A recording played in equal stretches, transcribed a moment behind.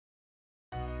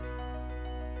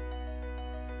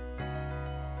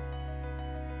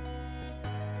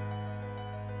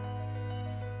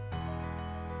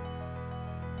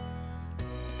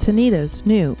Tanita's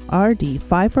new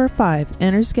RD-545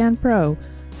 InnerScan PRO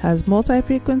has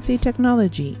multi-frequency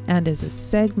technology and is a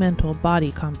segmental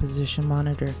body composition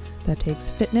monitor that takes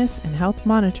fitness and health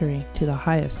monitoring to the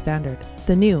highest standard.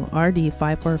 The new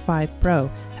RD-545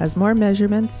 PRO has more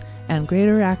measurements and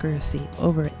greater accuracy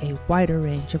over a wider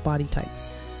range of body types,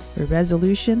 where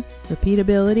resolution,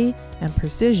 repeatability, and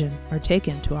precision are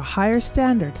taken to a higher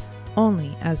standard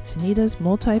only as Tanita's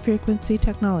multi-frequency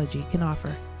technology can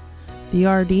offer. The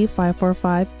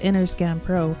RD-545 InnerScan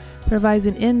PRO provides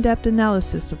an in-depth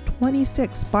analysis of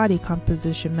 26 body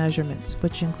composition measurements,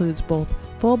 which includes both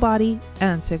full body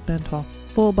and segmental.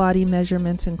 Full body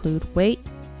measurements include weight,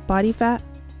 body fat,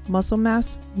 muscle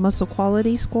mass, muscle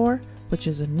quality score, which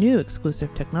is a new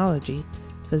exclusive technology,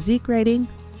 physique rating,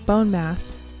 bone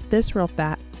mass, visceral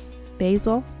fat,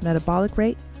 basal, metabolic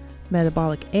rate,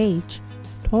 metabolic age,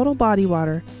 total body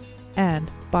water,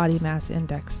 and body mass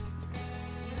index.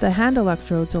 The hand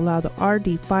electrodes allow the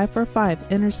RD-545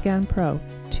 InnerScan PRO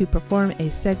to perform a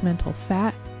segmental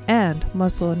fat and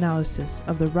muscle analysis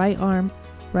of the right arm,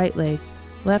 right leg,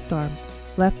 left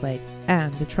leg,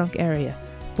 and the trunk area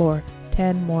for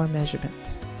 10 more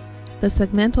measurements. The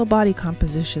segmental body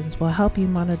compositions will help you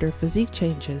monitor physique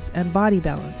changes and body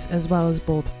balance, as well as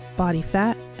both body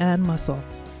fat and muscle.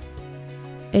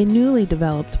 A newly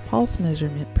developed pulse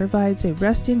measurement provides a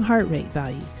resting heart rate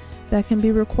value that can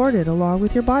be recorded along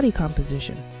with your body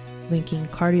composition. Linking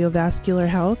cardiovascular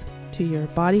health to your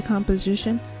body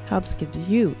composition helps give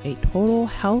you a total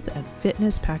health and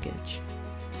fitness package.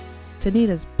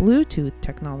 Tanita's Bluetooth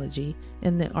technology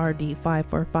in the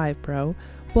RD-545 PRO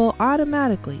will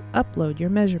automatically upload your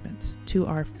measurements to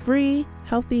our free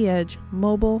Healthy Edge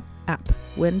mobile app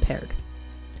when paired.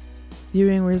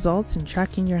 Viewing results and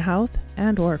tracking your health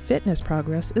and/or fitness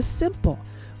progress is simple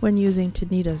when using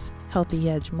Tanita's Healthy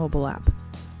Edge mobile app.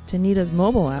 Tanita's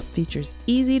mobile app features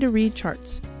easy-to-read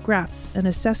charts, graphs, and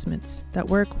assessments that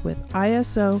work with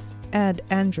ISO and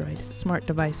Android smart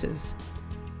devices.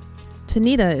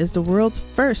 Tanita is the world's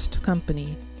first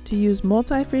company to use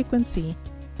multi-frequency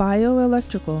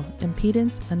bioelectrical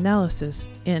impedance analysis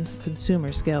in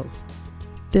consumer scales.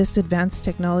 This advanced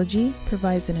technology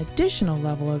provides an additional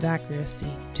level of accuracy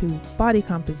to body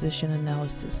composition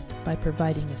analysis by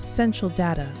providing essential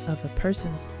data of a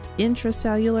person's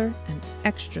intracellular and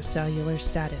extracellular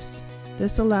status.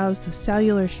 This allows the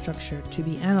cellular structure to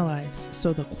be analyzed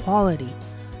so the quality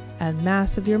and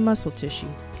mass of your muscle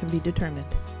tissue can be determined.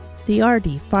 The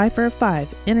RD-545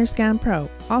 InnerScan PRO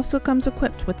also comes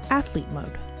equipped with Athlete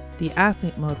Mode. The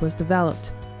Athlete Mode was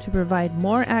developed to provide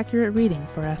more accurate reading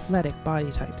for athletic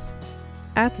body types.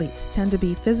 Athletes tend to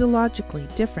be physiologically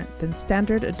different than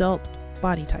standard adult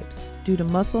body types due to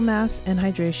muscle mass and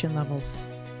hydration levels.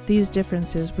 These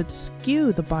differences would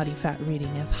skew the body fat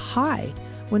reading as high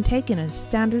when taken in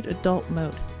standard adult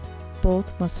mode.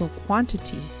 Both muscle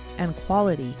quantity and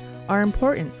quality are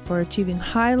important for achieving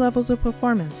high levels of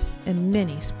performance in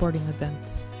many sporting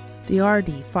events. The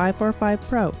RD-545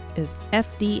 PRO is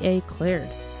FDA cleared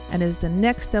and is the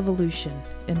next evolution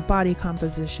in body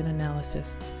composition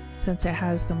analysis, since it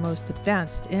has the most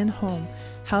advanced in-home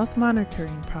health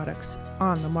monitoring products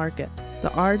on the market. The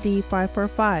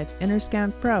RD-545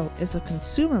 InnerScan PRO is a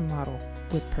consumer model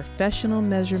with professional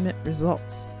measurement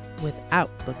results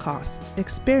without the cost.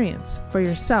 Experience for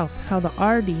yourself how the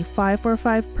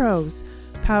RD-545 PRO's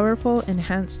powerful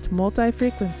enhanced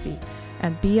multi-frequency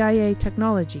and BIA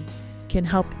technology can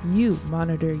help you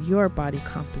monitor your body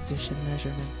composition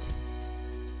measurements.